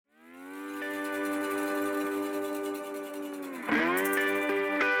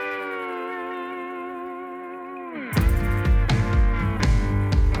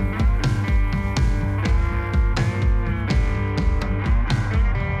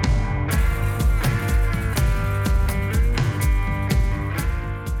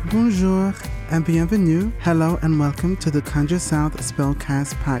Bonjour and bienvenue. Hello and welcome to the Conjure South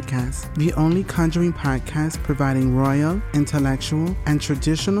Spellcast podcast, the only conjuring podcast providing royal, intellectual, and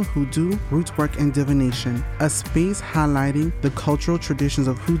traditional hoodoo, root work, and divination, a space highlighting the cultural traditions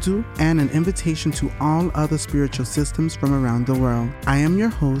of hoodoo and an invitation to all other spiritual systems from around the world. I am your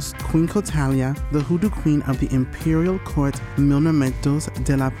host, Queen Cotalia, the hoodoo queen of the Imperial Court Milner Meadows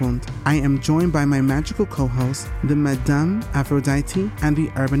de la Ponte. I am joined by my magical co-hosts, the Madame Aphrodite and the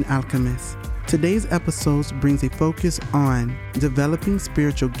Urban Alchemist. Today's episode brings a focus on developing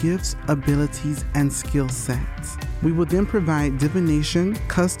spiritual gifts, abilities, and skill sets. We will then provide divination,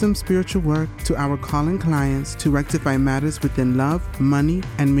 custom spiritual work to our calling clients to rectify matters within love, money,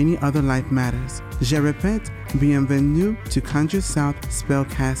 and many other life matters. Je répète, bienvenue to Conjure South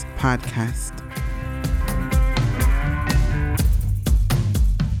Spellcast Podcast.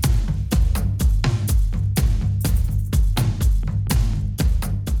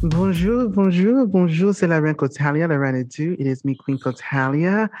 Bonjour, c'est la Reine Cotalia, la Reine du. It is me, Queen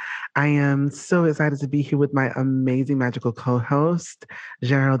Cotalia. I am so excited to be here with my amazing magical co-host,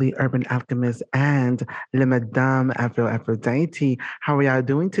 Gerald, the Urban Alchemist, and Le Madame Aphrodite. How are y'all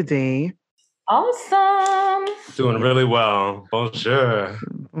doing today? Awesome. Doing really well. Bonjour.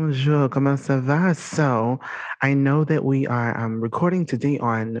 Bonjour, comment ça va? So, I know that we are recording today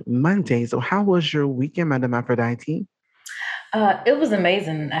on Monday. So, how was your weekend, Madame Aphrodite? It was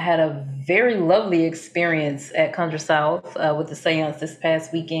amazing. I had a very lovely experience at Conjure South with the seance this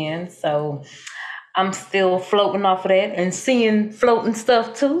past weekend. So I'm still floating off of that and seeing floating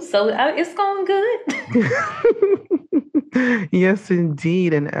stuff too. So it's going good. Yes,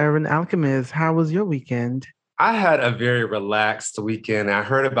 indeed. And Urban Alchemist, how was your weekend? I had a very relaxed weekend. I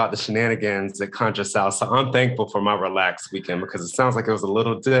heard about the shenanigans at Conjure South, so I'm thankful for my relaxed weekend because it sounds like it was a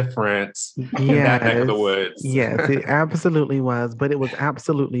little different in that neck of the woods. Yes, it absolutely was, but it was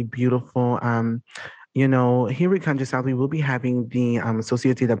absolutely beautiful. You know, here at Conjure South, we will be having the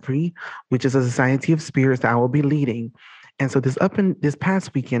Société d'Esprit, which is a society of spirits that I will be leading. And so this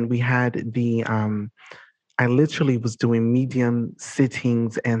past weekend, we had the, I literally was doing medium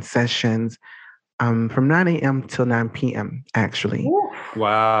sittings and sessions from 9 a.m. till 9 p.m., actually.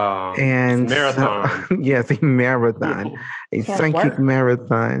 Wow. And marathon. So, yes, a marathon, a psychic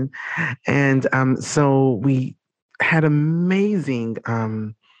marathon. And so we had amazing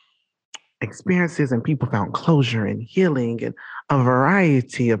experiences, and people found closure and healing and a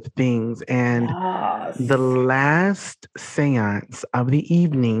variety of things. And the last seance of the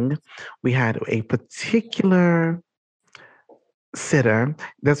evening, we had a particular sitter.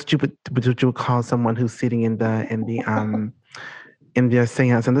 That's what you would call someone who's sitting in the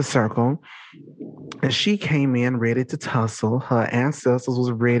seance in the circle. And she came in ready to tussle. Her ancestors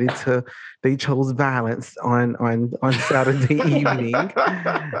was ready to. They chose violence on Saturday evening,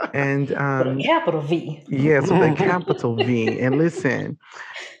 and with a capital V. Yes, with a capital V. And listen,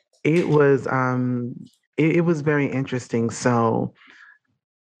 it was very interesting. So,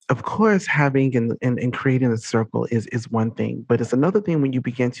 of course, having and creating a circle is one thing, but it's another thing when you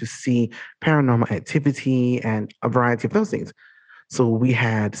begin to see paranormal activity and a variety of those things. So we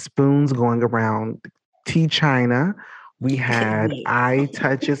had spoons going around tea china. We had eye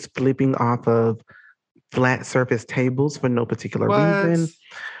touches flipping off of flat surface tables for no particular reason.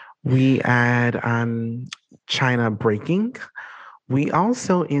 We had china breaking. We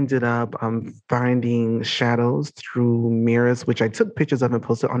also ended up finding shadows through mirrors, which I took pictures of and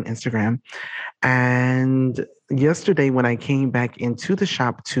posted on Instagram. And yesterday, when I came back into the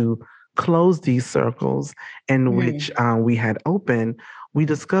shop to close these circles in which we had open, we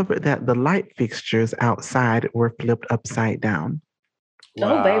discovered that the light fixtures outside were flipped upside down.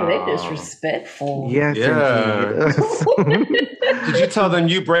 Wow. Oh, baby, they disrespectful. Yes, indeed. Did you tell them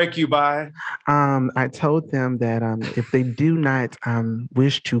you break, you buy? I told them that if they do not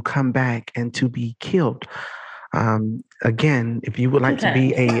wish to come back and to be killed, again, if you would like to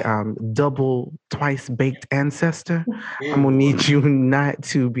be a double, twice baked ancestor, I'm gonna need you not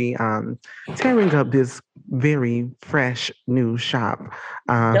to be tearing up this very fresh new shop.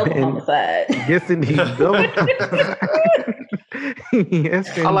 Double homicide. Yes, indeed. Double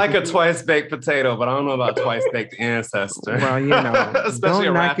yes, I like a twice baked potato, but I don't know about twice baked ancestor. Well, you know, especially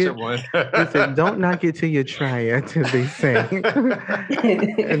a ratchet one. Listen, don't knock it till you try it, as they say.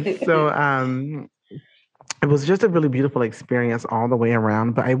 And so, it was just a really beautiful experience all the way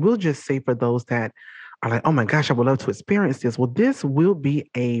around. But I will just say for those that are like, oh my gosh, I would love to experience this. Well, this will be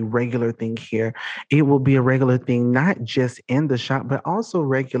a regular thing here. It will be a regular thing, not just in the shop, but also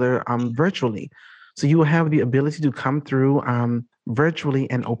regular virtually. So you will have the ability to come through virtually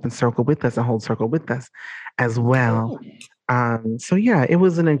and open circle with us and hold circle with us as well. So yeah, it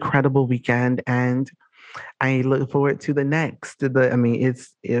was an incredible weekend, and I look forward to the next. I mean,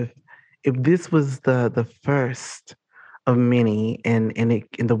 it's if this was the first of many, and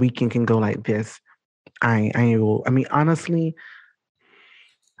the weekend can go like this, I will. I mean, honestly,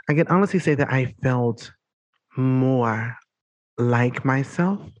 I can honestly say that I felt more like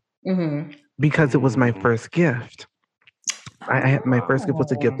myself because it was my first gift. My first gift was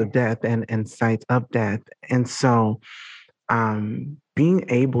the gift of death and sight of death, and so being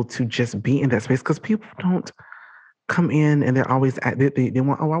able to just be in that space, because people don't come in and they're always they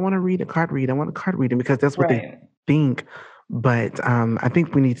want, oh, I want to read a card read, I want a card reading, because that's what they think. But I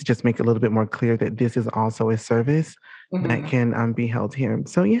think we need to just make it a little bit more clear that this is also a service that can be held here.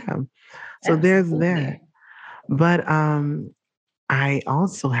 So yeah, so there's that. But I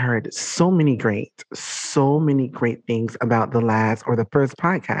also heard so many great things about the first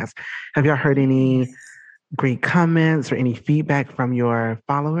podcast. Have y'all heard any great comments or any feedback from your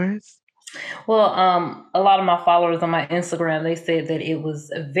followers? Well, a lot of my followers on my Instagram, they said that it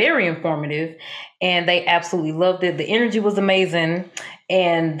was very informative and they absolutely loved it. The energy was amazing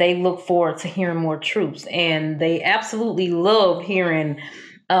and they look forward to hearing more truths. And they absolutely love hearing,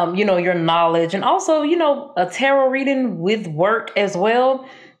 your knowledge, and also, a tarot reading with work as well.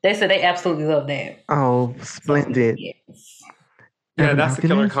 They said they absolutely love that. Oh, splendid. So, yes. Yeah, that's a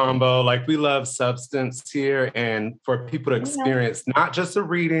killer combo. Like, we love substance here, and for people to experience not just a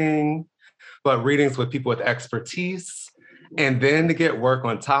reading, but readings with people with expertise, and then to get work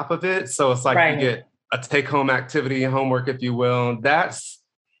on top of it. So it's like you get a take-home activity, homework, if you will. That's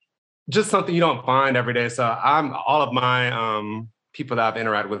just something you don't find every day. So all of my people that I've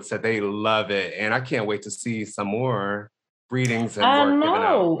interacted with said they love it, and I can't wait to see some more readings and work given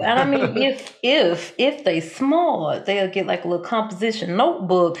out. And I mean, if they smart, they'll get like a little composition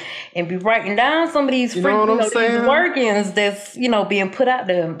notebook and be writing down some of these these workings that's being put out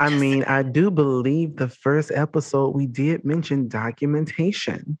there. I mean, I do believe the first episode we did mention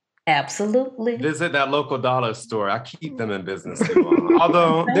documentation. Absolutely. Visit that local dollar store. I keep them in business.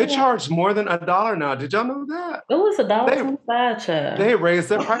 Although they charge more than $1 now. Did y'all know that? It was $1.25. They raised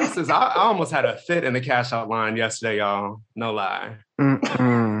their prices. I almost had a fit in the cash out line yesterday, y'all. No lie.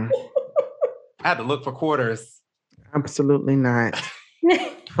 I had to look for quarters. Absolutely not.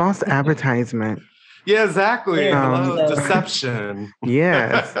 False advertisement. Yeah, exactly. Deception.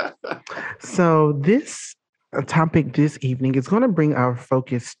 Yes. So this topic this evening is going to bring our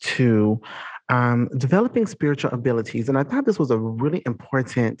focus to developing spiritual abilities. And I thought this was a really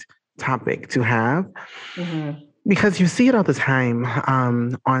important topic to have because you see it all the time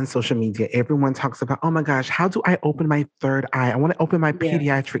on social media. Everyone talks about, oh my gosh, how do I open my third eye? I want to open my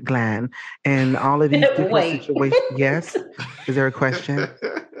pediatric gland and all of these different situations. Yes? Is there a question?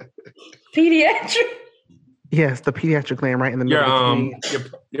 Pediatric? Yes, the pediatric gland right in the middle.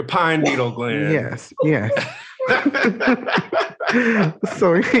 Your pine needle gland. Yes.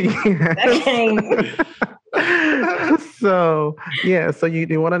 So, so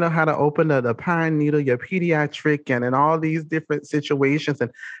you want to know how to open the pine needle, your pediatric, and all these different situations, and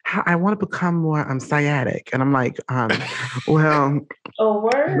how I want to become more sciatic. And I'm like, well,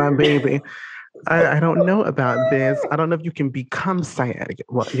 my baby, I don't know about this. I don't know if you can become sciatic.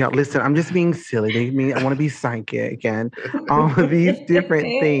 Well, listen, I'm just being silly. They mean I want to be psychic and all of these different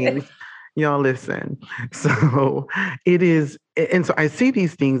things. Y'all listen. So it is. And so I see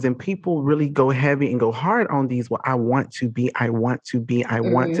these things and people really go heavy and go hard on these. Well, I want to be, I want to be.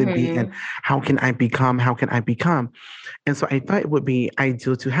 And how can I become? And so I thought it would be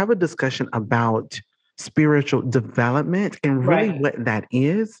ideal to have a discussion about spiritual development and really what that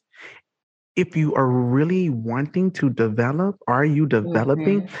is. If you are really wanting to develop, are you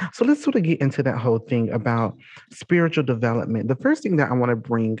developing? So let's sort of get into that whole thing about spiritual development. The first thing that I want to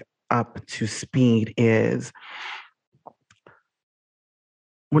bring up to speed is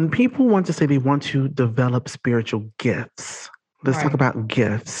when people want to say they want to develop spiritual gifts. Let's talk about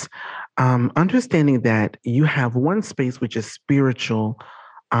gifts. Understanding that you have one space, which is spiritual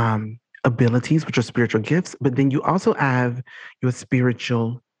abilities, which are spiritual gifts, but then you also have your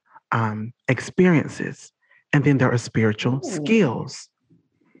spiritual experiences, and then there are spiritual skills.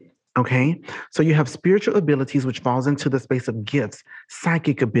 Okay, so you have spiritual abilities, which falls into the space of gifts,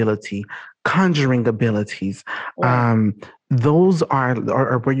 psychic ability, conjuring abilities. Those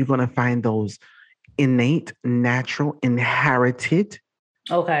are where you're going to find those innate, natural, inherited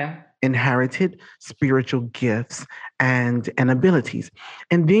Okay. Inherited spiritual gifts and abilities.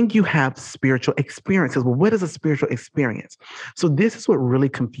 And then you have spiritual experiences. Well, what is a spiritual experience? So this is what really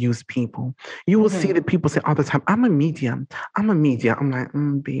confused people. You will see that people say all the time, I'm a medium. I'm a medium. I'm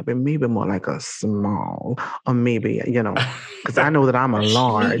like, baby, maybe more like a small, or maybe, because I know that I'm a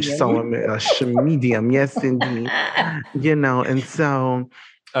large, so I'm a medium. Yes, indeed. And so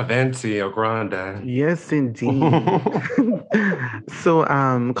Avanti or Grande. Yes, indeed. So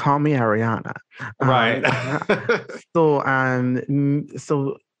call me Ariana. Right. So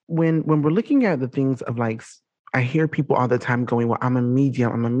when we're looking at the things of like, I hear people all the time going, well, I'm a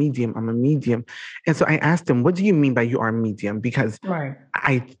medium, I'm a medium, I'm a medium. And so I asked them, what do you mean by you are a medium? Because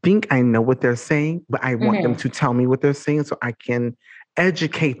I think I know what they're saying, but I want them to tell me what they're saying so I can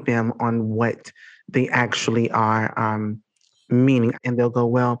educate them on what they actually are meaning. And they'll go,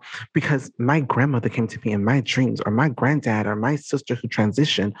 well, because my grandmother came to me in my dreams, or my granddad, or my sister who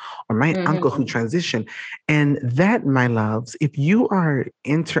transitioned, or my uncle who transitioned. And that, my loves, if you are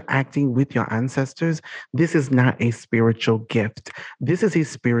interacting with your ancestors, this is not a spiritual gift. This is a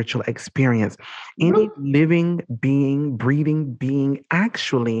spiritual experience. Any living being, breathing being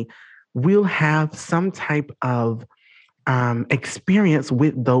actually will have some type of experience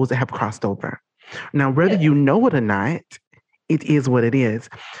with those that have crossed over. Now, whether you know it or not, it is what it is.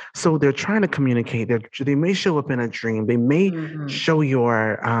 So they're trying to communicate. They may show up in a dream. They may show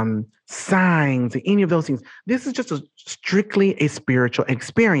your signs, any of those things. This is just strictly a spiritual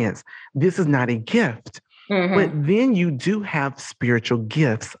experience. This is not a gift. But then you do have spiritual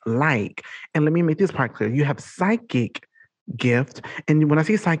gifts like, and let me make this part clear, you have psychic gift. And when I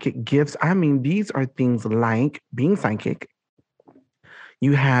say psychic gifts, I mean these are things like being psychic.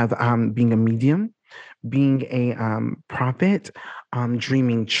 You have being a medium, being a prophet,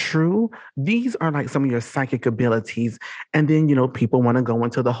 dreaming true. These are like some of your psychic abilities. And then, people want to go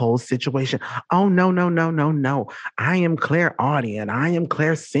into the whole situation. Oh, no. I am clairaudient. I am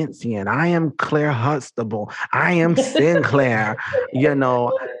clairsentient. I am clairhustable. I am Sinclair.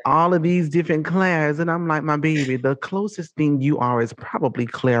 All of these different Claires. And I'm like, my baby, the closest thing you are is probably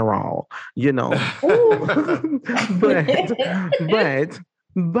Clairol, but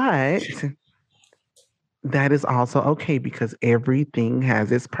that is also okay because everything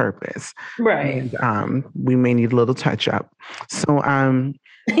has its purpose. Right. And we may need a little touch up. So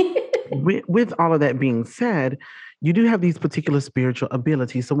with all of that being said, you do have these particular spiritual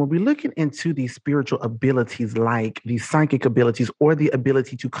abilities. So when we're looking into these spiritual abilities, like the psychic abilities or the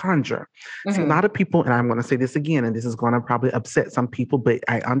ability to conjure, see, a lot of people, and I'm going to say this again, and this is going to probably upset some people, but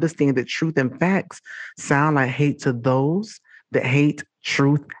I understand that truth and facts sound like hate to those that hate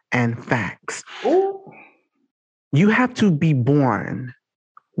truth and facts. Ooh. You have to be born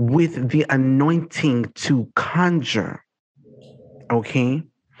with the anointing to conjure, okay?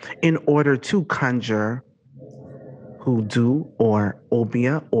 In order to conjure hoodoo or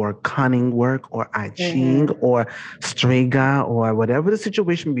obia or cunning work or I Ching or strega or whatever the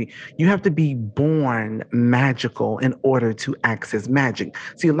situation be, you have to be born magical in order to access magic.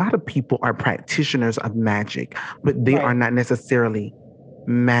 See, a lot of people are practitioners of magic, but they are not necessarily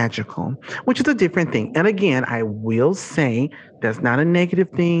magical, which is a different thing. And again, I will say that's not a negative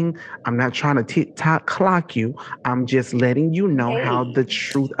thing. I'm not trying to tick-tock clock you. I'm just letting you know how the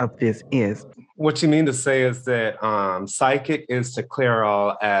truth of this is. What you mean to say is that psychic is to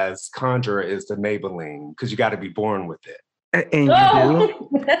Clairol as conjurer is to Maybelline, because you got to be born with it. And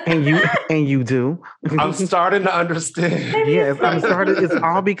you do. and you do. I'm starting to understand. Yes, it's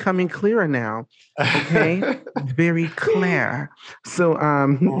all becoming clearer now. Okay? Very clear. So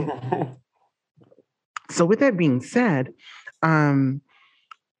so with that being said,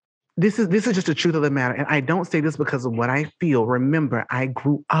 this is just the truth of the matter. And I don't say this because of what I feel. Remember, I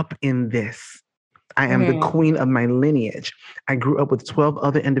grew up in this. I am the queen of my lineage. I grew up with 12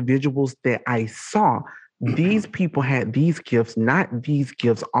 other individuals that I saw. These people had these gifts, not these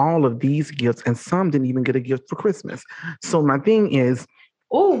gifts, all of these gifts, and some didn't even get a gift for Christmas. So my thing is,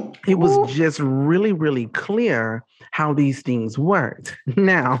 it was just really, really clear how these things worked.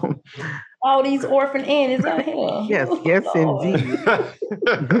 Now, all these orphan Annies out here. Yes, indeed.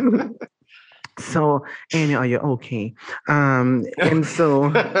 So, Annie, are you okay? And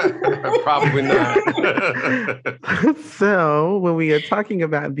so probably not. So when we are talking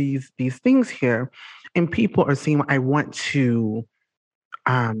about these things here, and people are saying, I want to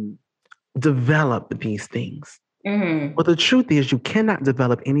develop these things. Well, the truth is you cannot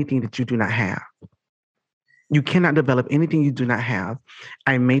develop anything that you do not have. You cannot develop anything you do not have.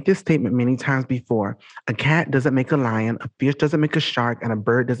 I made this statement many times before. A cat doesn't make a lion, a fish doesn't make a shark, and a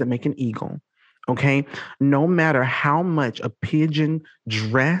bird doesn't make an eagle. Okay. No matter how much a pigeon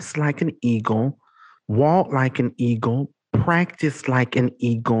dress like an eagle, walk like an eagle, practice like an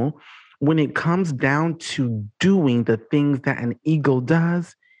eagle, when it comes down to doing the things that an eagle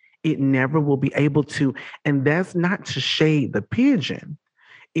does, it never will be able to. And that's not to shade the pigeon.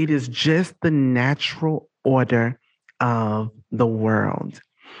 It is just the natural order of the world.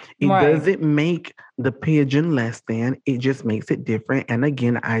 It doesn't make the pigeon less than, it just makes it different. And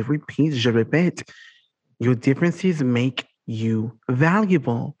again, I repeat, je répète, your differences make you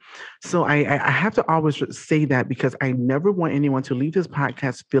valuable. So I have to always say that because I never want anyone to leave this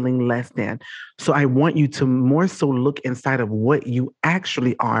podcast feeling less than. So I want you to more so look inside of what you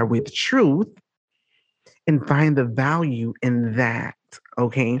actually are with truth and find the value in that.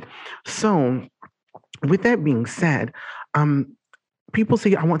 Okay. So with that being said, people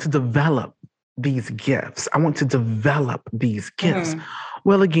say, I want to develop these gifts. I want to develop these gifts.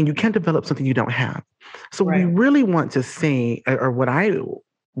 Well, again, you can't develop something you don't have. So we really want to say, or what I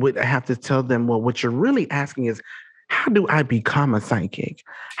would have to tell them, well, what you're really asking is, how do I become a psychic?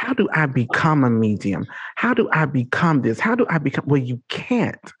 How do I become a medium? How do I become this? How do I become? Well, you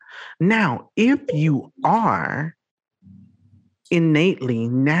can't. Now, if you are innately,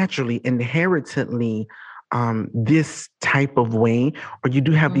 naturally, inherently this type of way, or you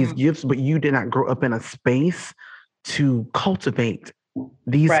do have these gifts, but you did not grow up in a space to cultivate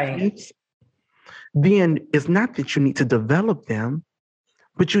these gifts, then it's not that you need to develop them,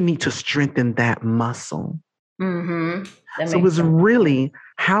 but you need to strengthen that muscle. So it's really,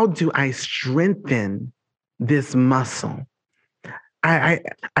 how do I strengthen this muscle? I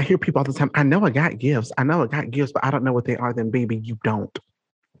hear people all the time, I know I got gifts, but I don't know what they are. Then baby, you don't.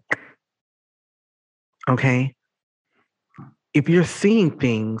 Okay? If you're seeing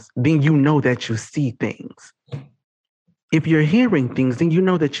things, then you know that you see things. If you're hearing things, then you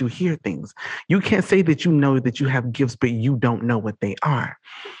know that you hear things. You can't say that you know that you have gifts, but you don't know what they are.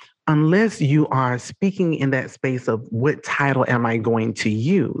 Unless you are speaking in that space of what title am I going to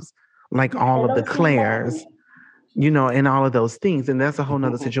use? Like all of the Claires, and all of those things. And that's a whole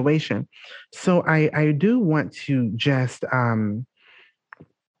nother situation. So I do want to just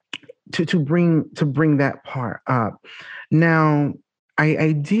to bring that part up. Now,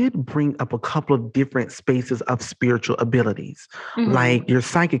 I did bring up a couple of different spaces of spiritual abilities, like your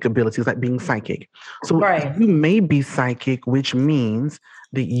psychic abilities, like being psychic. So you may be psychic, which means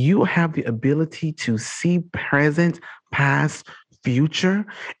that you have the ability to see present, past, future,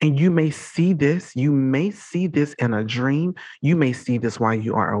 and you may see this. You may see this in a dream. You may see this while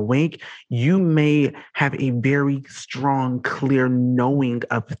you are awake. You may have a very strong, clear knowing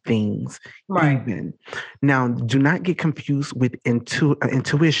of things. Even now, do not get confused with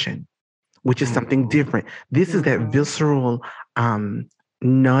intuition, which is something different. This is that visceral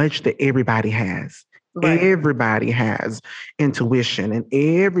nudge that everybody has. Everybody has intuition and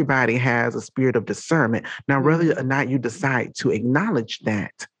everybody has a spirit of discernment. Now, whether or not you decide to acknowledge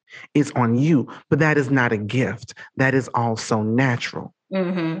that is on you, but that is not a gift. That is also natural.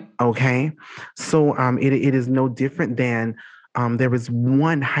 Okay. So it is no different than there is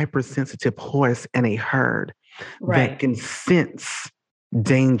one hypersensitive horse in a herd that can sense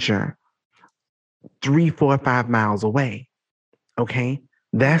danger 3, 4, 5 miles away. Okay.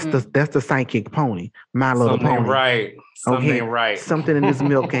 That's the psychic pony, my little pony. Something in this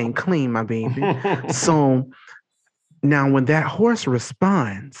milk ain't clean, my baby. So now when that horse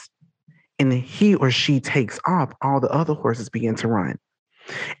responds and he or she takes off, all the other horses begin to run.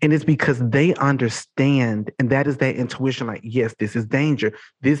 And it's because they understand, and that is that intuition, like, yes, this is danger.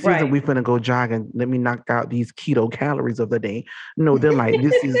 This isn't we finna go jog and let me knock out these keto calories of the day. No, they're like,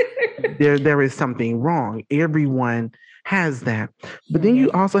 this is, there is something wrong. Everyone has that. But then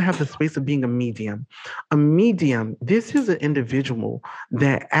you also have the space of being a medium. A medium, this is an individual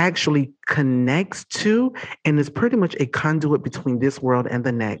that actually connects to and is pretty much a conduit between this world and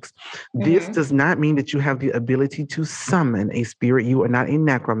the next. This does not mean that you have the ability to summon a spirit. You are not a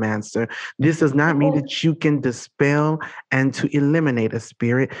necromancer. This does not mean that you can dispel and to eliminate a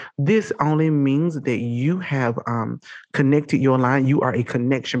spirit. This only means that you have connected your line. You are a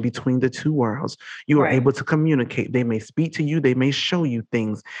connection between the two worlds. You are able to communicate. They may speak to you. They may show you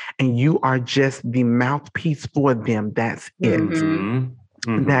things. And you are just the mouthpiece for them. That's it.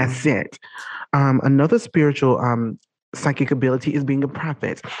 That's it. Another spiritual psychic ability is being a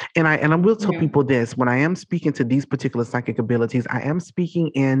prophet. And I will tell people this, when I am speaking to these particular psychic abilities, I am speaking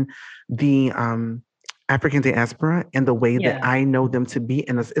in the African diaspora in the way that I know them to be,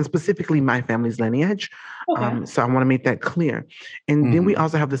 and specifically my family's lineage. So I want to make that clear. And then we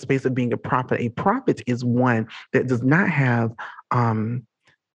also have the space of being a prophet. A prophet is one that does not have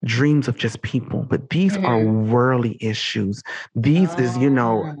dreams of just people, but these are worldly issues. These is,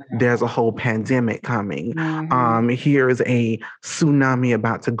 there's a whole pandemic coming. Here is a tsunami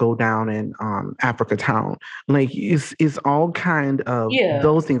about to go down in Africa Town. Like it's all kind of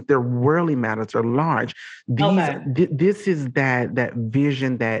those things. They're worldly matters. They're large. This is that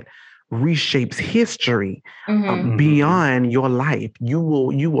vision that reshapes history beyond your life. You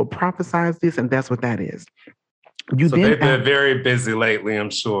will prophesize this, and that's what that is. They've been very busy lately, I'm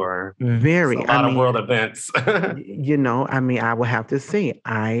sure. Very. A lot of world events. I will have to say,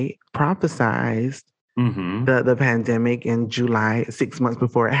 I prophesized the pandemic in July, 6 months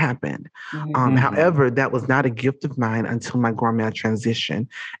before it happened. However, that was not a gift of mine until my grandma transitioned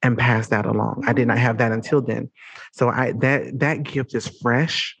and passed that along. I did not have that until then. So that gift is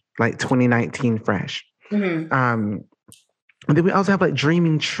fresh, like 2019 fresh. And then we also have like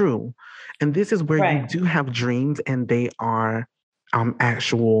Dreaming True. And this is where you do have dreams, and they are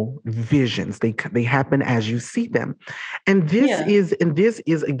actual visions. They happen as you see them. And this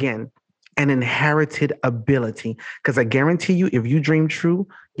is again an inherited ability. Because I guarantee you, if you dream true,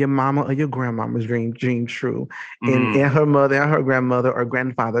 your mama or your grandmama's dream true. And her mother and her grandmother or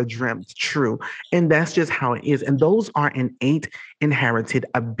grandfather dreamt true. And that's just how it is. And those are innate inherited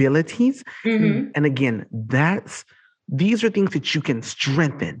abilities. And again, these are things that you can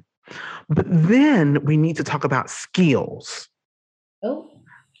strengthen. But then we need to talk about skills.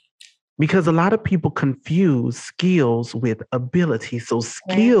 Because a lot of people confuse skills with ability. So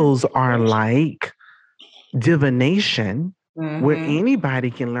skills are like divination, where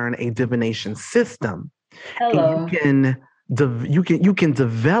anybody can learn a divination system. Hello. And you can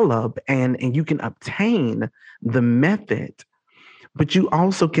develop and you can obtain the method, but you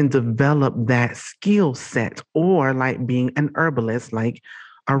also can develop that skill set, or like being an herbalist, like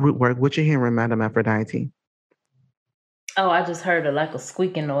a root work. What you hearing, Madam Aphrodite? Oh, I just heard a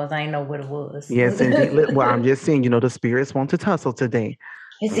squeaking noise. I didn't know what it was. Yes, indeed. Well, I'm just saying, the spirits want to tussle today.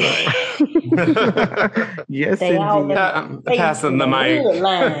 Yes, they indeed. Passing the mic.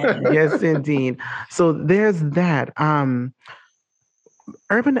 Yes, indeed. So there's that.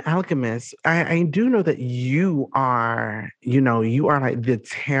 Urban Alchemist, I do know that you are like the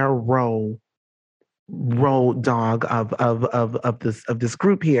tarot road dog of this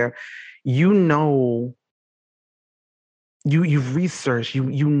group here. You've researched,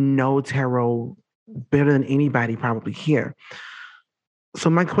 you know tarot better than anybody probably here. So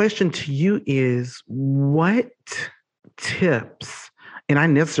my question to you is, what tips, and I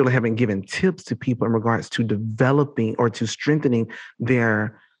necessarily haven't given tips to people in regards to developing or to strengthening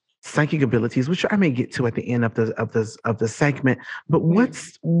their psychic abilities, which I may get to at the end of the segment, but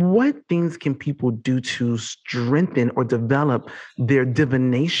what things can people do to strengthen or develop their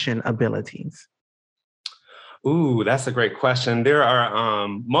divination abilities? Ooh, that's a great question. There are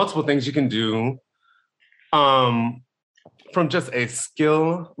multiple things you can do from just a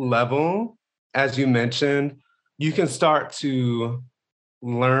skill level. As you mentioned, you can start to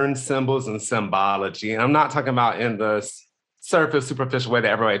learn symbols and symbology. And I'm not talking about in the surface, superficial way that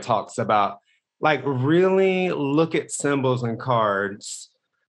everybody talks about. Like, really look at symbols and cards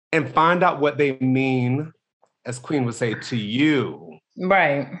and find out what they mean, as Queen would say, to you.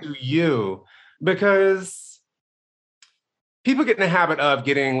 Right. To you. Because people get in the habit of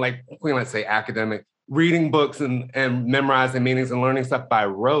getting, like Queen, let's say, academic, reading books and memorizing meanings and learning stuff by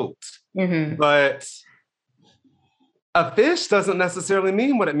rote. But a fish doesn't necessarily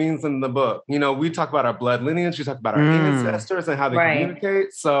mean what it means in the book. We talk about our blood lineage, we talk about our ancestors and how they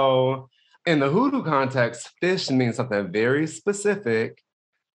communicate. So in the hoodoo context, fish means something very specific.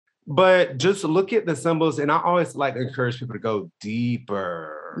 But just look at the symbols, and I always like to encourage people to go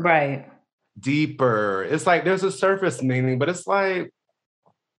deeper. Right. Deeper. It's like there's a surface meaning, but it's like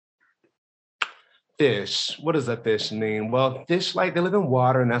fish. What does a fish mean? Well, fish, like, they live in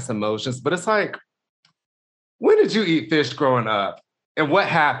water, and that's emotions. But it's like, when did you eat fish growing up? And what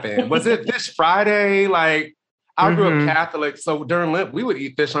happened? Was it Fish Friday? Like, I grew up Catholic, so during Lent, we would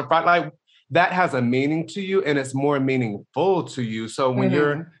eat fish on Friday. Like, that has a meaning to you, and it's more meaningful to you. So when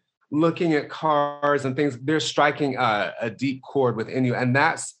you're looking at cards and things, they're striking a deep chord within you. And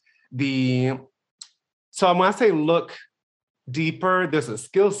that's so when I say look deeper, there's a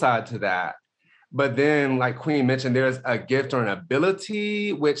skill side to that. But then, like Queen mentioned, there's a gift or an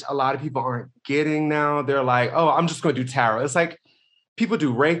ability, which a lot of people aren't getting now. They're like, oh, I'm just going to do tarot. It's like people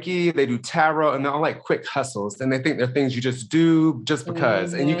do Reiki, they do tarot, and they're all like quick hustles. And they think they're things you just do just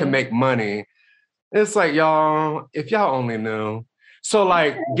because, and you can make money. It's like, y'all, if y'all only knew. So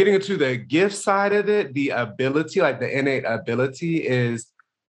like getting into the gift side of it, the ability, like the innate ability is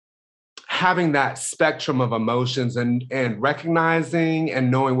having that spectrum of emotions and recognizing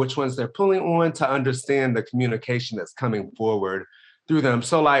and knowing which ones they're pulling on to understand the communication that's coming forward through them.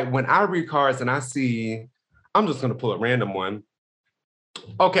 So like when I read cards and I see, I'm just going to pull a random one.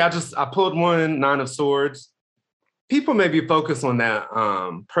 Okay, I pulled one, Nine of Swords. People may be focused on that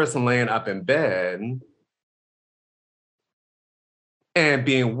person laying up in bed and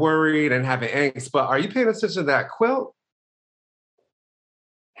being worried and having angst, but are you paying attention to that quilt?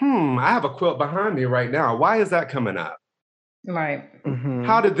 I have a quilt behind me right now. Why is that coming up? Right. Mm-hmm.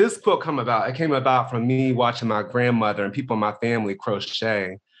 How did this quilt come about? It came about from me watching my grandmother and people in my family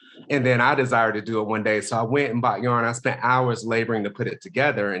crochet. And then I desired to do it one day. So I went and bought yarn. I spent hours laboring to put it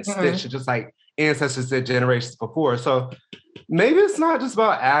together and stitch it just like ancestors did generations before. So maybe it's not just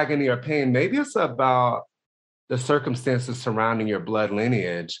about agony or pain. Maybe it's about the circumstances surrounding your blood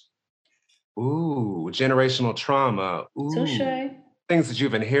lineage. Ooh, generational trauma. Ooh. Touché. Things that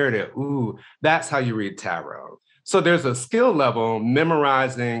you've inherited. Ooh, that's how you read tarot. So there's a skill level,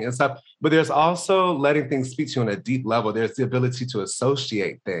 memorizing and stuff, but there's also letting things speak to you on a deep level. There's the ability to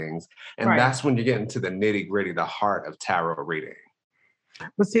associate things. And that's when you get into the nitty gritty, the heart of tarot reading.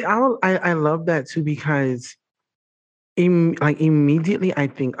 But see, I love that too, because immediately I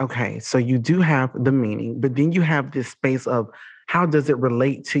think, okay, so you do have the meaning, but then you have this space of how does it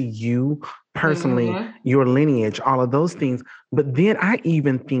relate to you personally, your lineage, all of those things. But then I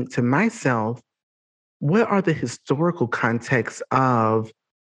even think to myself, what are the historical contexts of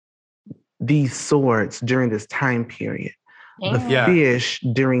these swords during this time period? The fish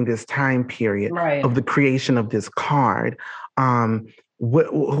during this time period of the creation of this card. And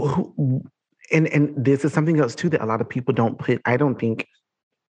this is something else too that a lot of people don't put, I don't think,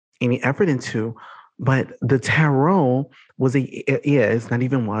 any effort into. But the tarot is a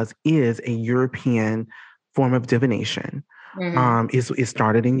European form of divination. It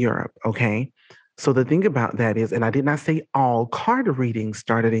started in Europe, okay? So the thing about that is, and I did not say all card readings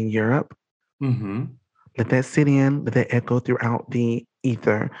started in Europe. Let that sit in, let that echo throughout the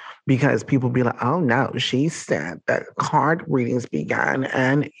ether, because people be like, oh no, she said that card readings began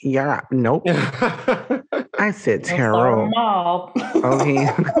in Europe. Nope. I said tarot. Okay.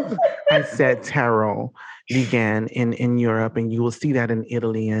 I said tarot began in Europe, and you will see that in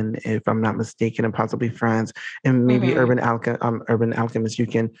Italy, and if I'm not mistaken, and possibly France, and maybe Urban Alchemist, you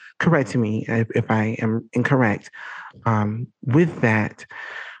can correct me if I am incorrect with that.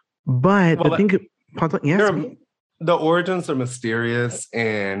 But the thing, the origins are mysterious,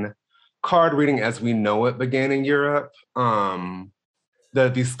 and card reading as we know it began in Europe. The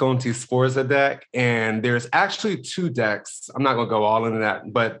Visconti Sforza deck, and there's actually two decks. I'm not going to go all into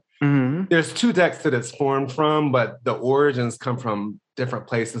that, but there's two decks that it's formed from, but the origins come from different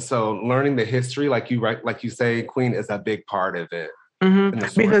places. So learning the history, like you say, Queen, is a big part of it.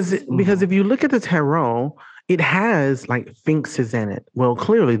 Because if you look at the tarot, it has like sphinxes in it. Well,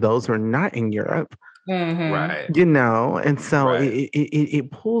 clearly those are not in Europe, right? You know, and so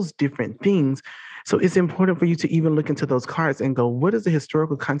it pulls different things. So it's important for you to even look into those cards and go, what is the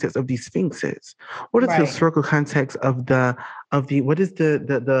historical context of these sphinxes? What is the historical context of what is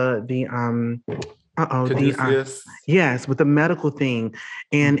yes, with the medical thing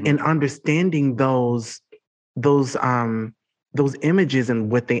and understanding those images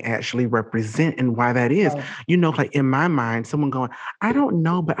and what they actually represent and why that is. You know, like in my mind, someone going, I don't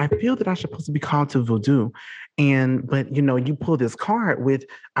know, but I feel that I'm supposed to be called to voodoo. But you know, you pull this card with,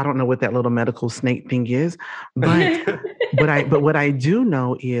 I don't know what that little medical snake thing is, but but what I do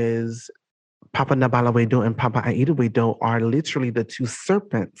know is Papa Nabalawedo and Papa Aidawedo are literally the two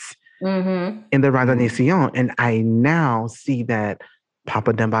serpents in the Radanesion. And I now see that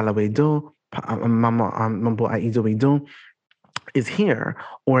Papa Nabalawedo, Mama Mambo Aidawedo is here,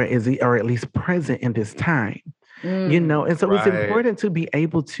 or at least present in this time. You know, and so it's important to be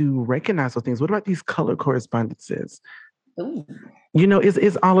able to recognize those things. What about these color correspondences? You know,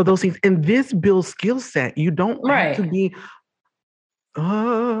 it's all of those things. And this builds skill set. You don't have to be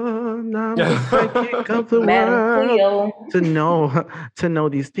I'm the psychic of the world to know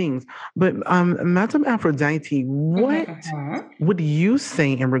these things. But Madam Aphrodite, what would you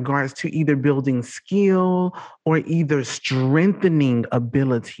say in regards to either building skill or either strengthening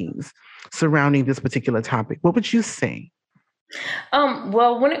abilities surrounding this particular topic? What would you say?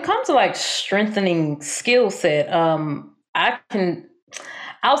 Well, when it comes to like strengthening skill set,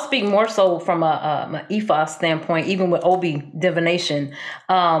 I'll speak more so from a Ifa standpoint, even with Obi divination.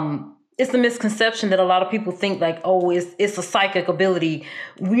 it's a misconception that a lot of people think like, oh, it's a psychic ability,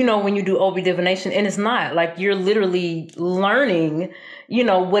 you know, when you do OB divination, and it's not. Like, you're literally learning, you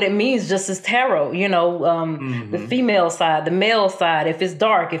know, what it means just as tarot, you know, the female side, the male side, if it's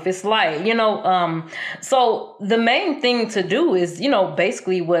dark, if it's light, you know. So the main thing to do is, you know,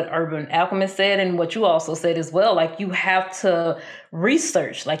 basically what Urban Alchemist said and what you also said as well, like, you have to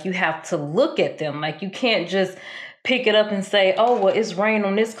research, like, you have to look at them. Like, you can't just pick it up and say, oh, well, it's rain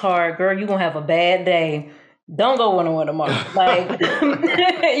on this card, girl, you're going to have a bad day. Don't go anywhere tomorrow. Like,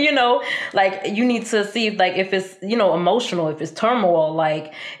 you know, like, you need to see, like, if it's, you know, emotional, if it's turmoil,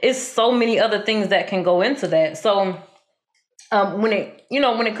 like, it's so many other things that can go into that. So when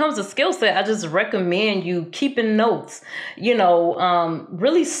it comes to skill set, I just recommend you keeping notes, you know,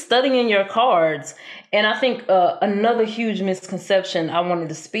 really studying your cards. And I think another huge misconception I wanted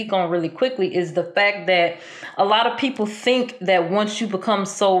to speak on really quickly is the fact that a lot of people think that once you become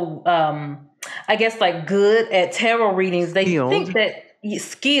so, I guess, like, good at tarot readings, they think that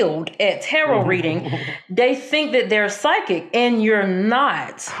skilled at tarot reading, they think that they're psychic, and you're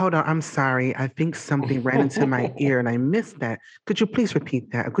not. Hold on, I'm sorry. I think something ran into my ear and I missed that. Could you please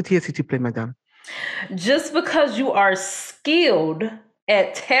repeat that? Écoutez, s'il te plaît, madame. Just because you are skilled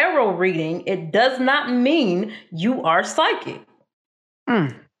at tarot reading, it does not mean you are psychic.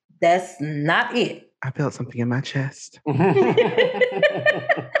 That's not it. I felt something in my chest.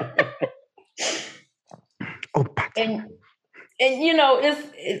 And you know,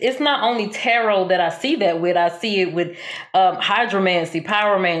 it's not only tarot that I see that with. I see it with hydromancy,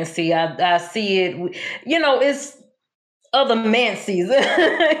 pyromancy. I see it with, you know, it's other mancies,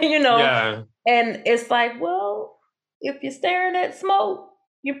 you know. Yeah. And it's like, well, if you're staring at smoke,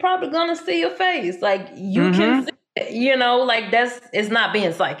 you're probably gonna see a face. Like, you can see it, you know, like, it's not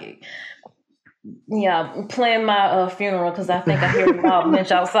being psychic. Yeah, I'm playing my funeral because I think I hear the mob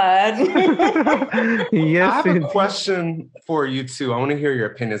bench outside. Yes, I have a question for you too. I want to hear your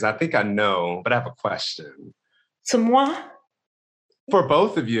opinions. I think I know, but I have a question. To moi? For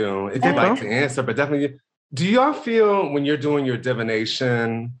both of you, if you'd like to answer, but definitely, do y'all feel when you're doing your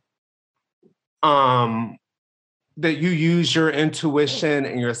divination, that you use your intuition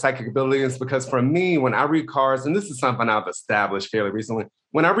and your psychic abilities? Because for me, when I read cards, and this is something I've established fairly recently,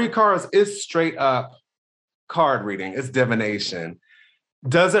 when I read cards, it's straight up card reading, it's divination.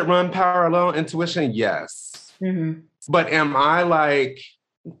 Does it run parallel intuition? Yes. But am I like,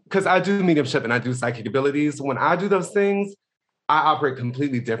 because I do mediumship and I do psychic abilities, when I do those things, I operate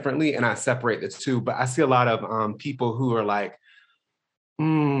completely differently and I separate the two. But I see a lot of people who are like,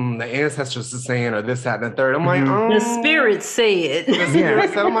 the ancestors are saying, or this, that, and the third. I'm like, the spirits say it. The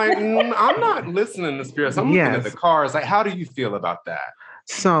spirits. I'm like, I'm not listening to spirits. I'm looking at the cards. Like, how do you feel about that?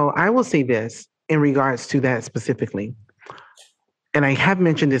 So I will say this in regards to that specifically. And I have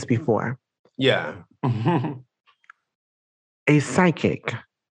mentioned this before. Yeah. A psychic,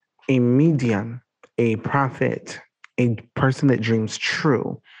 a medium, a prophet, a person that dreams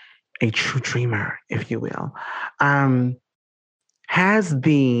true, a true dreamer, if you will, has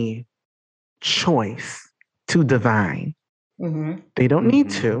the choice to divine. They don't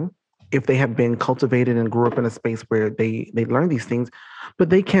need to if they have been cultivated and grew up in a space where they learn these things, but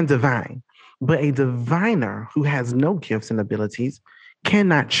they can divine. But a diviner who has no gifts and abilities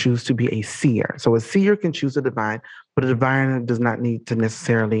cannot choose to be a seer. So a seer can choose to divine, but a diviner does not need to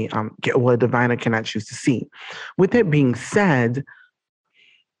necessarily, a diviner cannot choose to see. With that being said,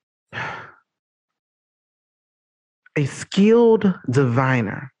 a skilled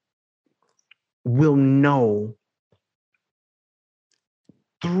diviner will know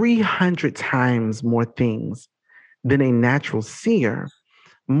 300 times more things than a natural seer,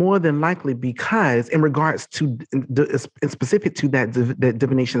 more than likely because in regards to specific to that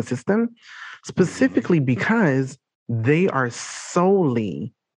divination system, specifically because they are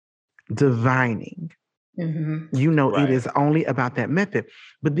solely divining. You know, it is only about that method.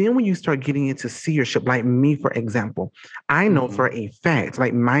 But then when you start getting into seership, like me, for example, I know for a fact,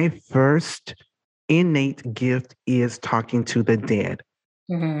 like, my first innate gift is talking to the dead.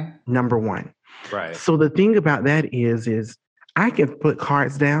 Number one. Right. So the thing about that is I can put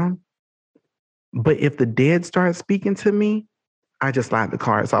cards down, but if the dead start speaking to me, I just slide the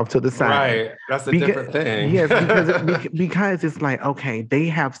cards off to the side. Right. That's a different thing. Yes, because it's like, okay, they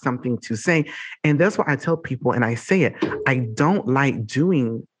have something to say. And that's why I tell people, and I say it, I don't like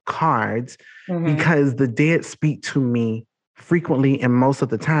doing cards because the dead speak to me frequently and most of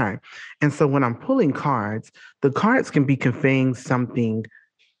the time. And so when I'm pulling cards, the cards can be conveying something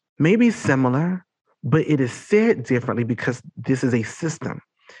maybe similar, but it is said differently because this is a system.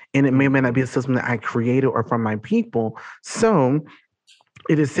 And it may not be a system that I created or from my people. So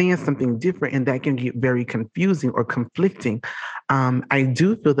it is saying something different, and that can get very confusing or conflicting. I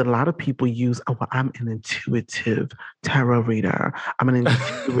do feel that a lot of people use, oh, well, I'm an intuitive tarot reader. I'm an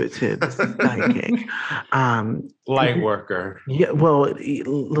intuitive psychic. Light worker. Yeah, well,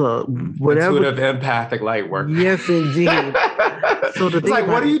 look, whatever. Intuitive, empathic light worker. Yes, indeed. So it's like,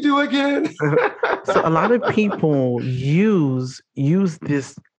 what do you do again? So a lot of people use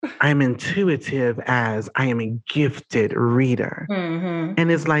this, I'm intuitive, as I am a gifted reader. Mm-hmm.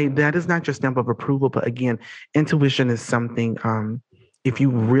 And it's like, that is not your stamp of approval. But again, intuition is something, if you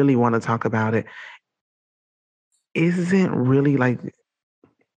really want to talk about it, isn't really like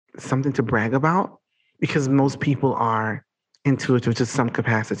something to brag about, because most people are intuitive to some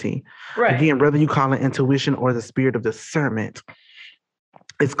capacity. Right. Again, whether you call it intuition or the spirit of discernment,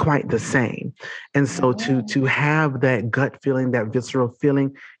 it's quite the same. And so to have that gut feeling, that visceral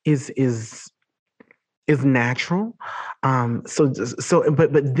feeling is natural.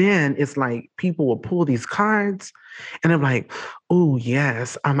 But then it's like people will pull these cards and I'm like, oh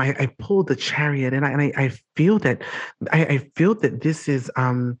yes, I pulled the Chariot, and I feel that this is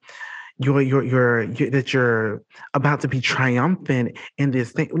that you're about to be triumphant in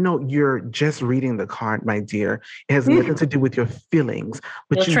this thing. No, you're just reading the card, my dear. It has nothing to do with your feelings.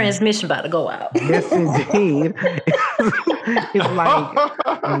 But your transmission about to go out. Yes, indeed. It's like,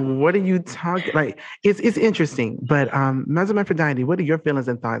 what are you talking? Like, it's interesting. But Ms. Aphrodite, what are your feelings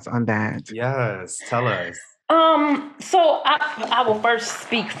and thoughts on that? Yes, tell us. So I will first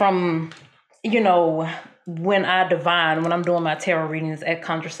speak from, when I'm doing my tarot readings at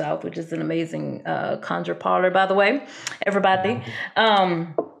Conjure South, which is an amazing conjure parlor, by the way, everybody.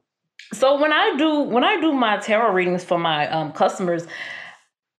 So when I do my tarot readings for my customers,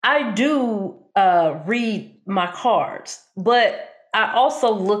 I do read my cards, but I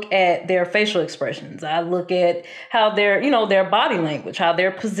also look at their facial expressions. I look at how their body language, how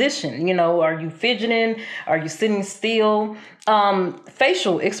they're positioned. Are you fidgeting? Are you sitting still?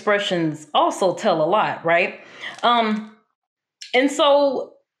 Facial expressions also tell a lot, right? And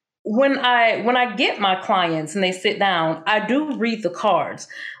so when I get my clients and they sit down, I do read the cards,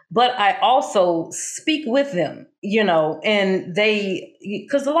 but I also speak with them, and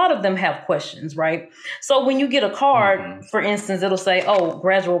because a lot of them have questions, right? So when you get a card, for instance, it'll say, oh,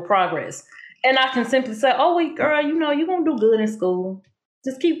 gradual progress. And I can simply say, oh, wait, girl, you're going to do good in school.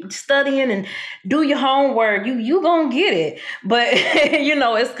 Just keep studying and do your homework. You going to get it. But,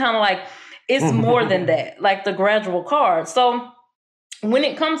 it's kind of like, it's more than that, like the gradual card. So when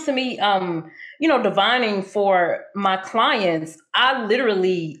it comes to me, divining for my clients,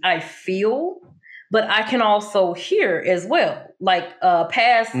 I feel, but I can also hear as well. Like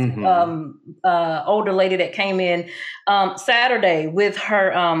past older lady that came in Saturday with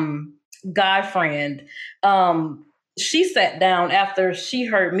her guy friend. She sat down after she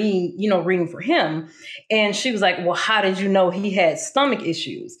heard me, reading for him. And she was like, well, how did you know he had stomach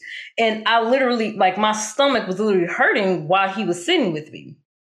issues? And I literally, like, my stomach was literally hurting while he was sitting with me.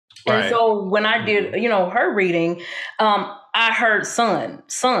 Right. And so when I did, her reading, I heard son.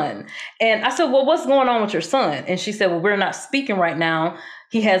 And I said, well, what's going on with your son? And she said, well, we're not speaking right now.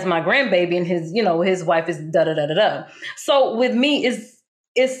 He has my grandbaby and his wife is da-da-da-da-da. So with me,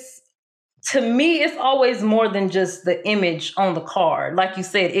 to me, it's always more than just the image on the card. Like you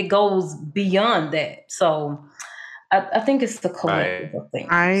said, it goes beyond that. So I think it's the collective of things.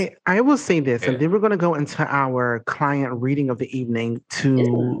 I will say this, and then we're going to go into our client reading of the evening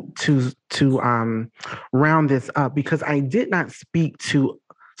to round this up, because I did not speak to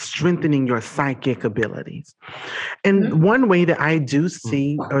strengthening your psychic abilities. And one way that I do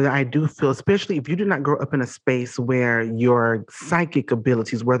see, or that I do feel, especially if you did not grow up in a space where your psychic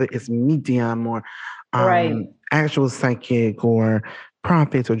abilities, whether it's medium or actual psychic or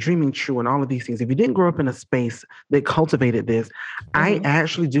prophets or dreaming true and all of these things, if you didn't grow up in a space that cultivated this, I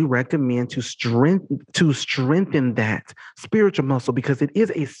actually do recommend to strengthen that spiritual muscle, because it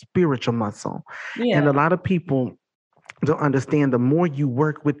is a spiritual muscle. And a lot of people don't understand, the more you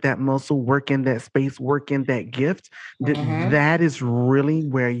work with that muscle, work in that space, work in that gift, that is really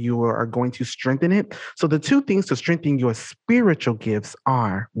where you are going to strengthen it. So the two things to strengthen your spiritual gifts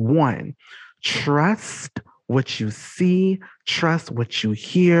are, one, trust what you see, trust what you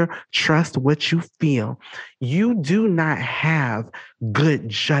hear, trust what you feel. You do not have good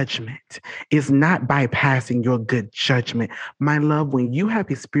judgment. It's not bypassing your good judgment. My love, when you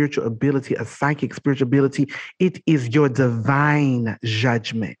have a spiritual ability, a psychic spiritual ability, it is your divine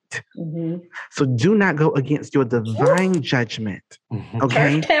judgment. So do not go against your divine judgment.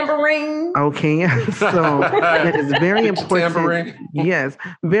 Okay. Tambourine. Okay. So that is very important. Yes.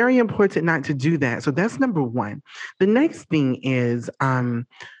 Very important not to do that. So that's number one. The next thing is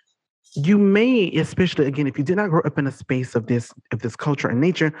you may, especially again, if you did not grow up in a space of this culture and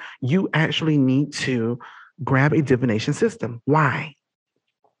nature, you actually need to grab a divination system. Why?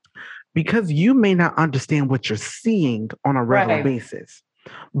 Because you may not understand what you're seeing on a regular basis.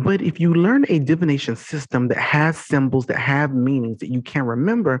 But if you learn a divination system that has symbols, that have meanings that you can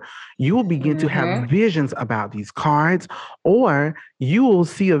remember, you will begin to have visions about these cards, or you will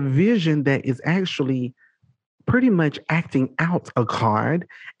see a vision that is actually pretty much acting out a card,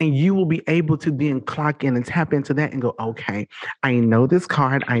 and you will be able to then clock in and tap into that and go, okay, I know this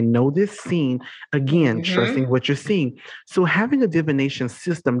card, I know this scene. Again, trusting what you're seeing. So having a divination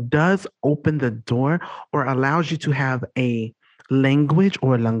system does open the door or allows you to have a language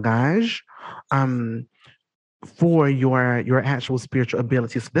or langage for your actual spiritual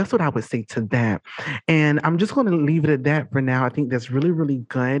abilities. So that's what I would say to that. And I'm just going to leave it at that for now. I think that's really, really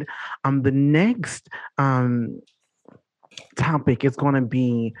good. The next topic is going to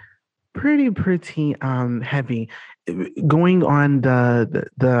be pretty heavy, going on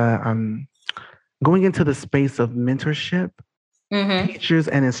going into the space of mentorship. Teachers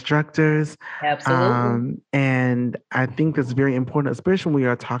and instructors. Absolutely. And I think that's very important, especially when we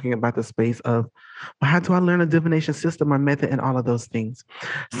are talking about the space of, well, how do I learn a divination system or method and all of those things?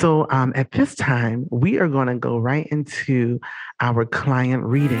 So at this time, we are going to go right into our client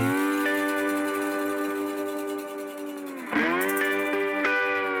reading.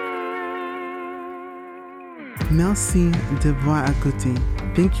 Merci d'avoir écouté.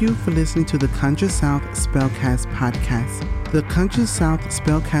 Thank you for listening to the Conjure South Spellcast podcast. The Conjure South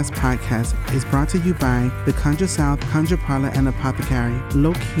Spellcast podcast is brought to you by the Conjure South Conjure Parlor and Apothecary,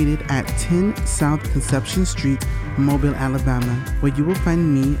 located at 10 South Conception Street, Mobile, Alabama, where you will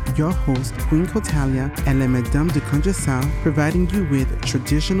find me, your host, Queen Cotalia, and La Madame de Conjure South, providing you with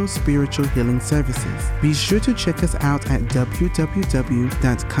traditional spiritual healing services. Be sure to check us out at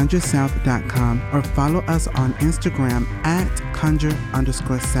www.conjuresouth.com or follow us on Instagram at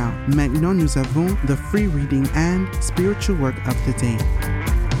conjure_south. Maintenant, nous avons the free reading and spiritual work of the day.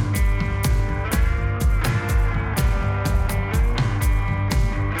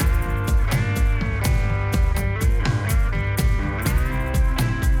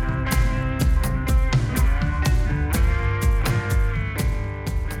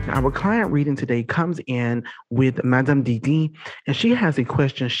 Our client reading today comes in with Madame Didi, and she has a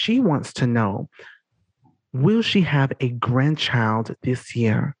question. She wants to know, will she have a grandchild this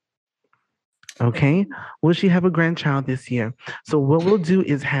year? Okay, will she have a grandchild this year? So what we'll do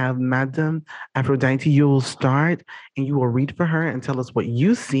is have Madame Aphrodite, you will start and you will read for her and tell us what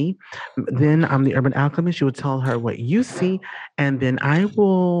you see. Then the Urban Alchemist, you will tell her what you see. And then I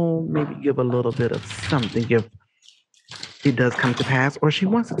will maybe give a little bit of something if it does come to pass or she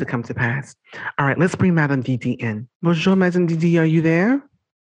wants it to come to pass. All right, let's bring Madame Didi in. Bonjour, Madame Didi, are you there?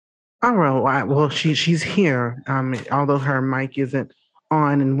 All right, well, she's here, although her mic isn't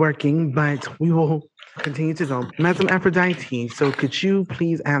on and working, but we will continue to go. Madame Aphrodite, so could you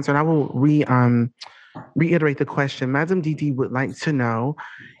please answer, and I will reiterate the question. Madame Didi would like to know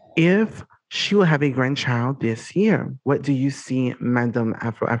if she will have a grandchild this year. What do you see, Madame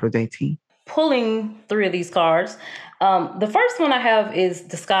Aphrodite? Pulling 3 of these cards. The first one I have is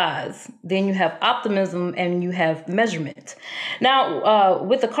disguise. Then you have optimism and you have measurement. Now,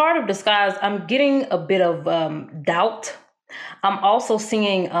 with the card of disguise, I'm getting a bit of doubt. I'm also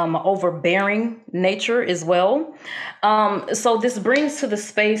seeing overbearing nature as well. So this brings to the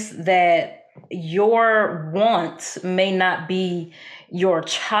space that your want may not be your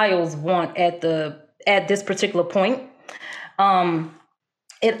child's want at this particular point.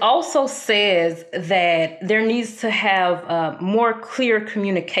 It also says that there needs to have more clear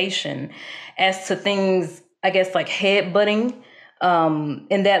communication as to things, I guess, like headbutting.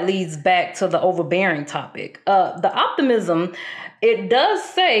 And that leads back to the overbearing topic. The optimism, it does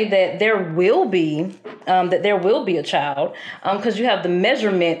say that there will be a child, because you have the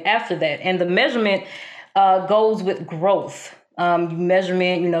measurement after that. And the measurement goes with growth.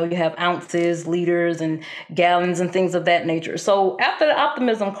 Measurement, you have ounces, liters, and gallons and things of that nature. So after the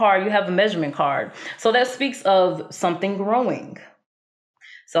optimism card, you have a measurement card. So that speaks of something growing.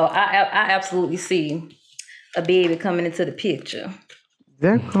 So I absolutely see a baby coming into the picture.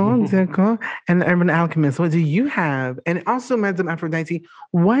 D'accord. And Urban Alchemist, what do you have? And also, Madame Aphrodite,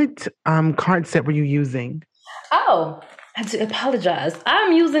 what card set were you using? Oh, I do apologize.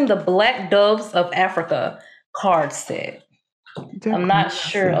 I'm using the Black Doves of Africa card set. I'm not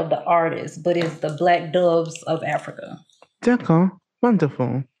sure of the artist, but it's the Black Doves of Africa. D'accord.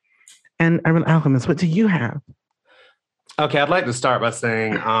 Wonderful. And Urban Alchemist, what do you have? Okay, I'd like to start by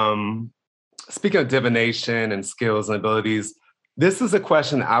saying speaking of divination and skills and abilities, this is a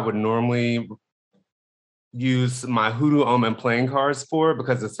question I would normally use my Hoodoo Omen playing cards for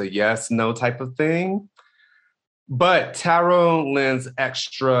because it's a yes, no type of thing. But tarot lends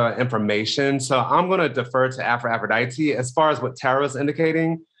extra information. So I'm going to defer to Aphrodite. As far as what tarot is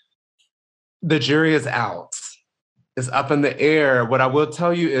indicating, the jury is out. It's up in the air. What I will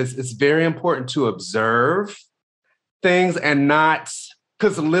tell you is it's very important to observe things and not,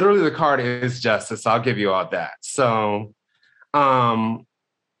 because literally the card is justice. So I'll give you all that. So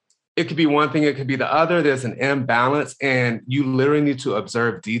it could be one thing, it could be the other. There's an imbalance, and you literally need to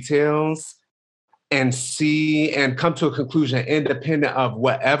observe details and see and come to a conclusion independent of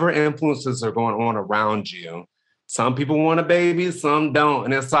whatever influences are going on around you. Some people want a baby, some don't.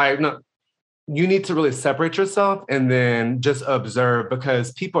 And it's like, no, you need to really separate yourself and then just observe,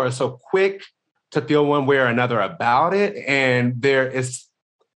 because people are so quick to feel one way or another about it. And there is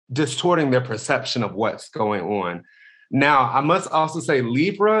distorting their perception of what's going on. Now, I must also say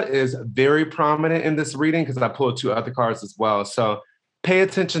Libra is very prominent in this reading because I pulled 2 other cards as well. So pay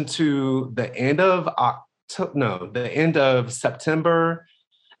attention to the end of September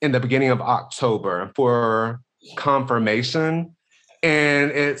and the beginning of October for confirmation.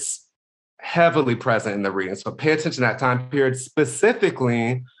 And it's heavily present in the reading. So pay attention to that time period,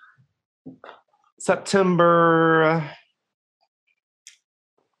 specifically October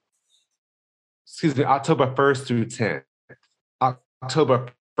 1st through 10th. October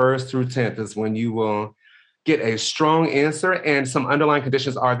 1st through 10th is when you will get a strong answer, and some underlying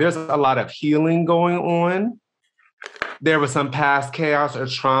conditions are there's a lot of healing going on. There was some past chaos or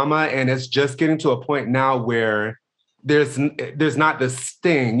trauma, and it's just getting to a point now where there's not the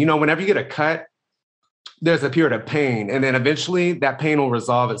sting. You know, whenever you get a cut, there's a period of pain, and then eventually that pain will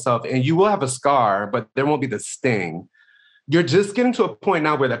resolve itself, and you will have a scar, but there won't be the sting. You're just getting to a point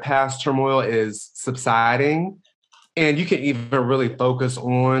now where the past turmoil is subsiding, and you can even really focus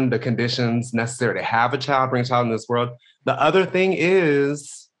on the conditions necessary to have a child, bring a child in this world. The other thing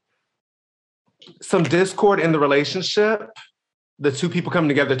is some discord in the relationship, the 2 people coming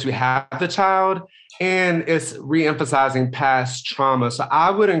together to have the child, and it's re-emphasizing past trauma. So I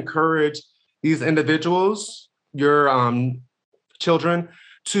would encourage these individuals, your children,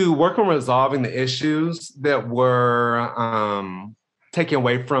 to work on resolving the issues that were taken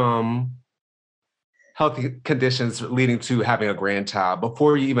away from healthy conditions leading to having a grandchild.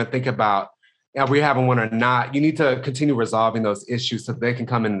 Before you even think about are we having one or not, you need to continue resolving those issues so they can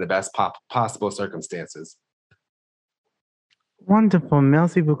come in the best possible circumstances. Wonderful.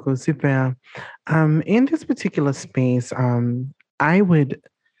 Merci beaucoup. Super. In this particular space, I would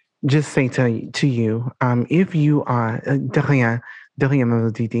just say to you, if you are de rien,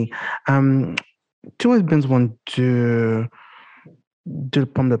 Didi, tu as besoin de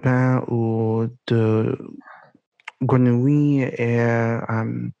pommes de pin ou de grenouille et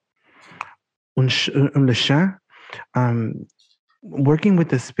le chat, working with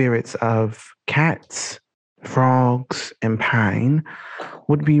the spirits of cats, frogs, and pine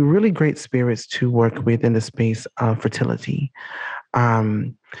would be really great spirits to work with in the space of fertility.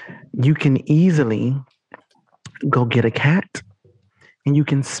 You can easily go get a cat and you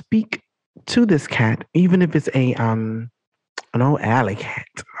can speak to this cat, even if it's an old alley cat,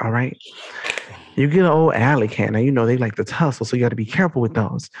 all right? You get an old alley cat. Now, you know, they like to tussle, so you got to be careful with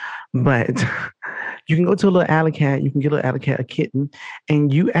those. But you can go to a little alley cat, you can get a little alley cat, a kitten,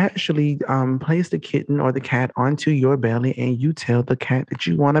 and you actually place the kitten or the cat onto your belly, and you tell the cat that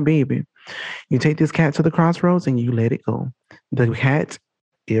you want a baby. You take this cat to the crossroads and you let it go. The cat,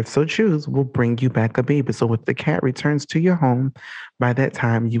 if so choose, will bring you back a baby. So if the cat returns to your home, by that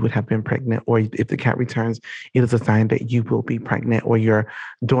time you would have been pregnant. Or if the cat returns, it is a sign that you will be pregnant, or your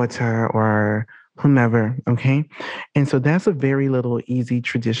daughter or whomever, okay? And so that's a very little easy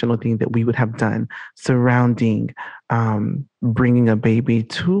traditional thing that we would have done surrounding bringing a baby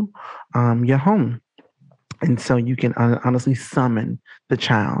to your home. And so you can honestly summon the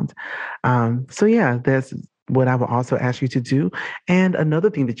child. So yeah, that's what I will also ask you to do. And another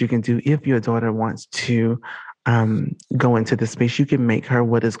thing that you can do, if your daughter wants to go into the space, you can make her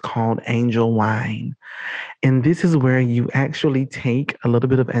what is called angel wine. And this is where you actually take a little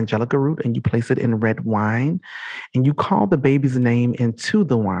bit of angelica root and you place it in red wine, and you call the baby's name into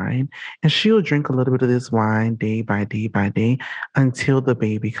the wine, and she'll drink a little bit of this wine day by day by day until the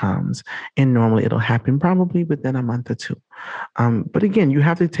baby comes. And normally it'll happen probably within a month or 2. But again, you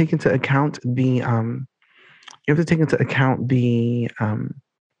have to take into account the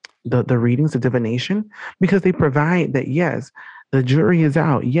the readings of divination, because they provide that, yes, The jury is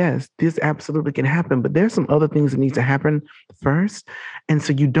out. Yes, this absolutely can happen, but there's some other things that need to happen first. And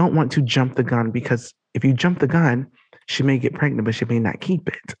so you don't want to jump the gun, because if you jump the gun, she may get pregnant, but she may not keep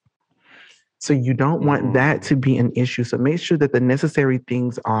it. So you don't want that to be an issue. So make sure that the necessary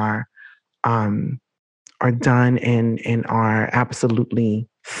things are done and are absolutely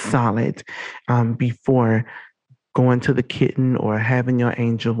solid before going to the kitten or having your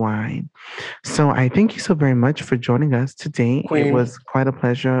angel wine. So I thank you so very much for joining us today. Queen, it was quite a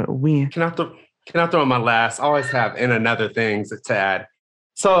pleasure. Can I throw in my last? I always have in another things to add.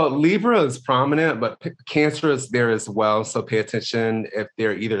 So Libra is prominent, but Cancer is there as well. So pay attention if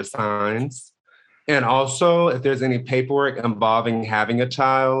they're either signs. And also, if there's any paperwork involving having a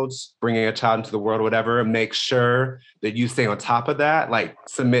child, bringing a child into the world or whatever, make sure that you stay on top of that, like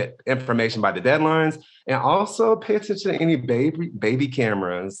submit information by the deadlines. And also pay attention to any baby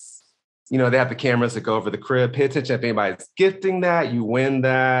cameras. You know, they have the cameras that go over the crib. Pay attention if anybody's gifting that, you win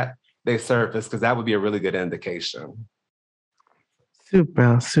that, they surface, because that would be a really good indication.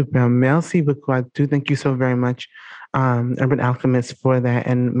 Super, super. Merci beaucoup. I do thank you so very much, Urban Alchemist, for that.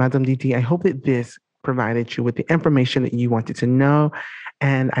 And Madame Didi, I hope that this provided you with the information that you wanted to know.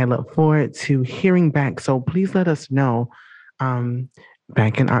 And I look forward to hearing back. So please let us know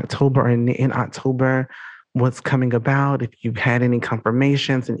back in October or in October what's coming about, if you've had any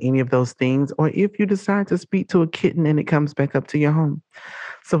confirmations and any of those things, or if you decide to speak to a kitten and it comes back up to your home.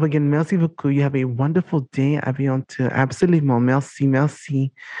 So again, merci beaucoup. You have a wonderful day. Absolument. Merci,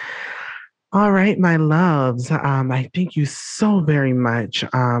 merci. All right, my loves. I thank you so very much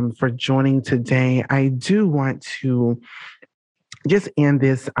for joining today. I do want to just end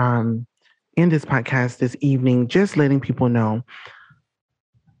this podcast this evening, just letting people know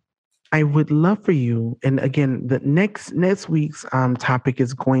I would love for you. And again, the next week's topic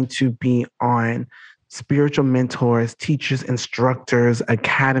is going to be on spiritual mentors, teachers, instructors,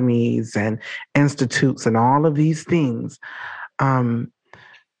 academies, and institutes, and all of these things.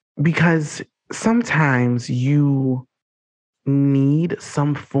 Because sometimes you need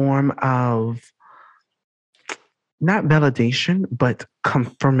some form of not validation, but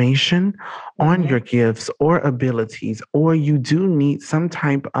confirmation on your gifts or abilities, or you do need some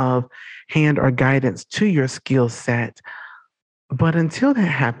type of hand or guidance to your skill set. But until that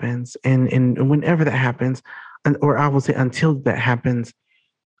happens, and whenever that happens, or I will say until that happens,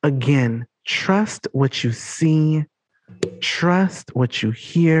 again, trust what you see, trust what you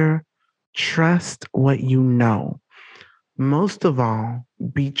hear, trust what you know. Most of all,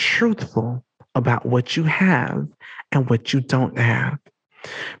 be truthful about what you have and what you don't have.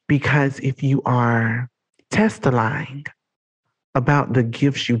 Because if you are testifying about the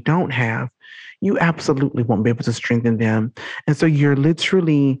gifts you don't have, you absolutely won't be able to strengthen them. And so you're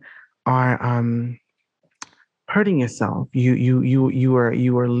literally are hurting yourself. You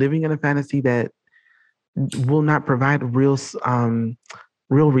are living in a fantasy that will not provide real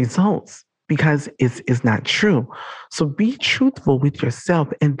results, because it's not true. So be truthful with yourself.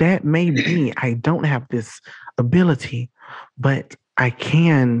 And that may be, I don't have this ability, but I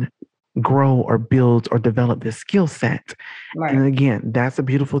can grow or build or develop this skill set. Right. And again, that's a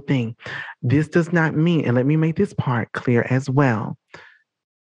beautiful thing. This does not mean, and let me make this part clear as well,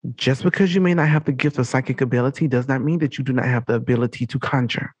 just because you may not have the gift of psychic ability does not mean that you do not have the ability to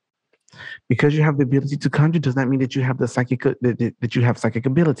conjure. Because you have the ability to conjure does not mean that you have the psychic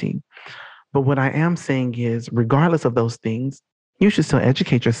ability. But what I am saying is, regardless of those things, you should still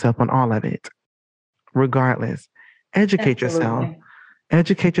educate yourself on all of it. Regardless, educate yourself.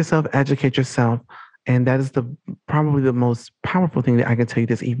 Educate yourself. And that is probably the most powerful thing that I can tell you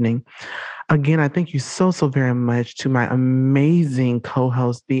this evening. Again, I thank you so very much to my amazing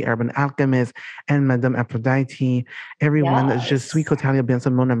co-host, the Urban Alchemist, and Madame Aphrodite. Everyone, yes. Je suis Cotalia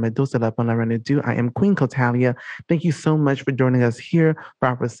Bensamona Medusa La Bonaranidu. I am Queen Cotalia. Thank you so much for joining us here for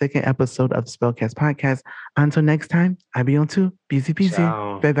our second episode of the Spellcast Podcast. Until next time, I be on to busy.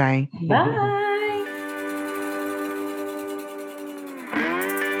 Bye-bye. Bye.